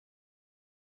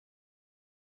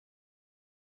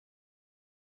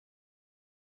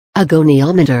A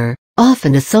goniometer,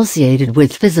 often associated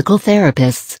with physical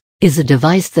therapists, is a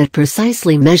device that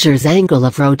precisely measures angle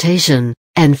of rotation,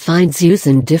 and finds use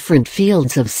in different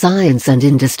fields of science and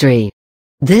industry.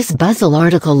 This Buzzle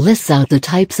article lists out the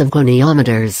types of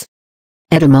goniometers.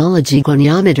 Etymology: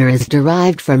 goniometer is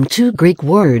derived from two Greek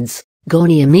words,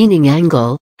 gonia meaning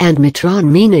angle, and metron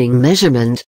meaning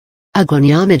measurement. A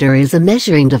goniometer is a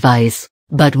measuring device,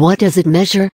 but what does it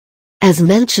measure? As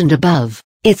mentioned above,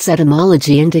 its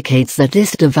etymology indicates that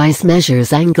this device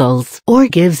measures angles or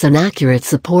gives an accurate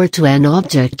support to an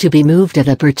object to be moved at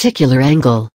a particular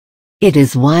angle. It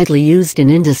is widely used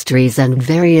in industries and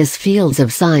various fields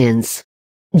of science.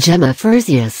 Gemma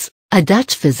Fursius, a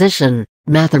Dutch physician,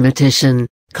 mathematician,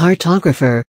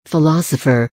 cartographer,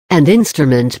 philosopher, and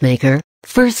instrument maker,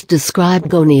 first described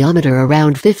goniometer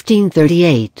around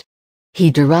 1538. He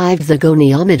derived the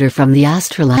goniometer from the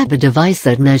astrolabe, a device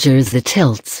that measures the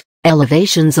tilts,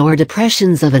 elevations or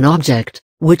depressions of an object,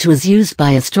 which was used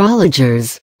by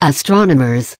astrologers,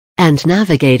 astronomers, and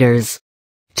navigators.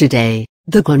 Today,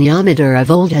 the goniometer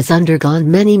of old has undergone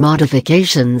many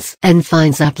modifications and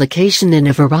finds application in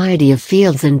a variety of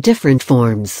fields in different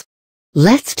forms.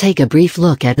 Let's take a brief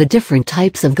look at the different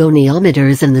types of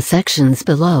goniometers in the sections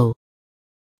below.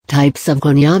 Types of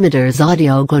goniometers: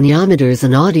 audio goniometers.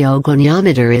 An audio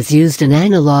goniometer is used in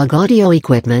analog audio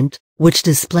equipment, which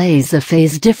displays the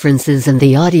phase differences in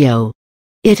the audio.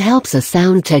 It helps a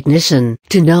sound technician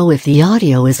to know if the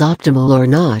audio is optimal or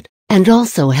not, and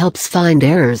also helps find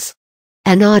errors.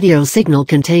 An audio signal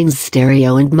contains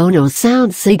stereo and mono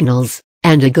sound signals,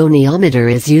 and a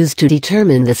goniometer is used to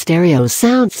determine the stereo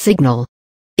sound signal.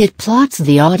 It plots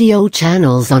the audio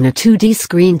channels on a 2D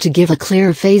screen to give a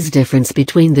clear phase difference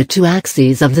between the two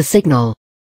axes of the signal.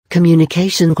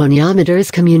 Communication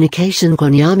goniometers. Communication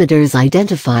goniometers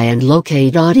identify and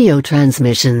locate audio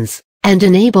transmissions, and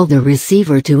enable the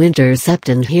receiver to intercept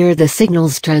and hear the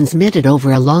signals transmitted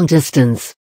over a long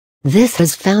distance. This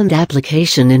has found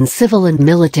application in civil and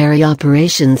military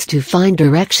operations to find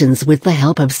directions with the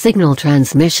help of signal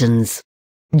transmissions.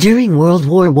 During World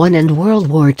War I and World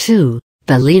War II,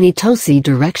 the Bellini-Tosi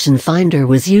direction finder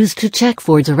was used to check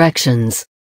for directions.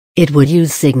 It would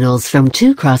use signals from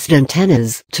two crossed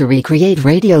antennas to recreate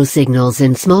radio signals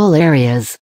in small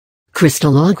areas.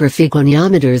 Crystallography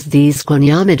goniometers. These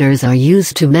goniometers are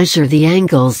used to measure the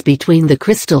angles between the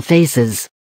crystal faces.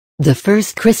 The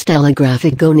first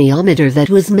crystallographic goniometer that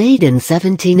was made in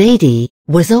 1780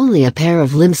 was only a pair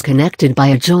of limbs connected by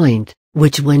a joint,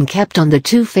 which when kept on the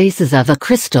two faces of a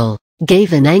crystal,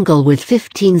 gave an angle with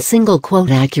 15 single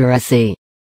quote accuracy.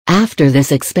 After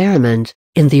this experiment,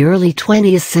 in the early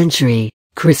 20th century,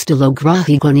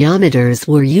 crystallography goniometers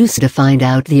were used to find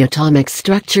out the atomic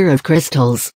structure of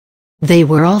crystals. They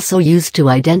were also used to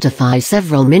identify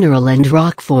several mineral and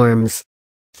rock forms.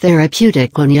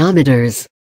 Therapeutic goniometers.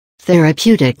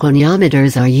 Therapeutic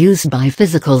goniometers are used by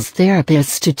physical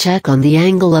therapists to check on the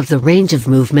angle of the range of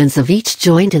movements of each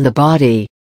joint in the body.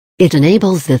 It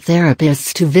enables the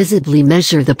therapists to visibly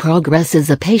measure the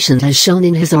progresses a patient has shown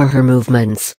in his or her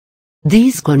movements.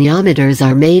 These goniometers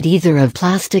are made either of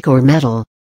plastic or metal.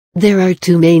 There are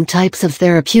two main types of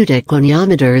therapeutic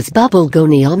goniometers: bubble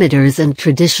goniometers and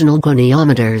traditional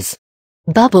goniometers.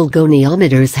 Bubble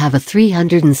goniometers have a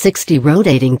 360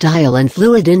 rotating dial and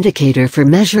fluid indicator for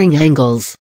measuring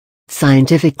angles.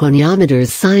 Scientific goniometers.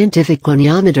 Scientific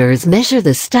goniometers measure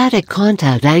the static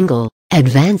contact angle,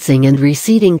 advancing and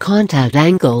receding contact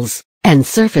angles, and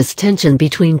surface tension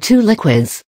between two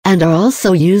liquids, and are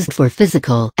also used for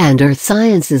physical and earth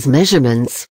sciences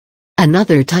measurements.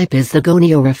 Another type is the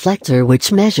gonioreflector,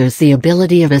 which measures the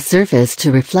ability of a surface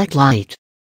to reflect light.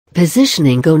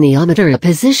 Positioning goniometer. A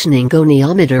positioning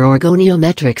goniometer or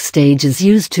goniometric stage is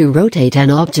used to rotate an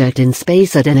object in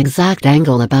space at an exact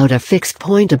angle about a fixed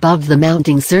point above the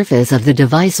mounting surface of the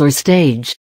device or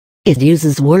stage. It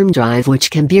uses worm drive, which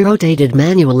can be rotated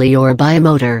manually or by a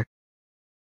motor.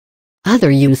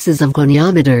 Other uses of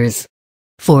goniometers.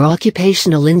 For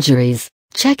occupational injuries,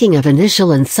 checking of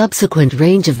initial and subsequent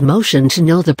range of motion to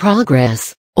know the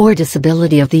progress or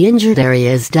disability of the injured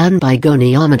area is done by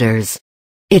goniometers.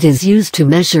 It is used to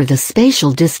measure the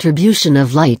spatial distribution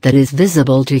of light that is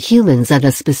visible to humans at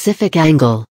a specific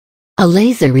angle. A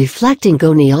laser reflecting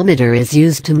goniometer is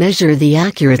used to measure the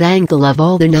accurate angle of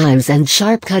all the knives and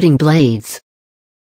sharp cutting blades.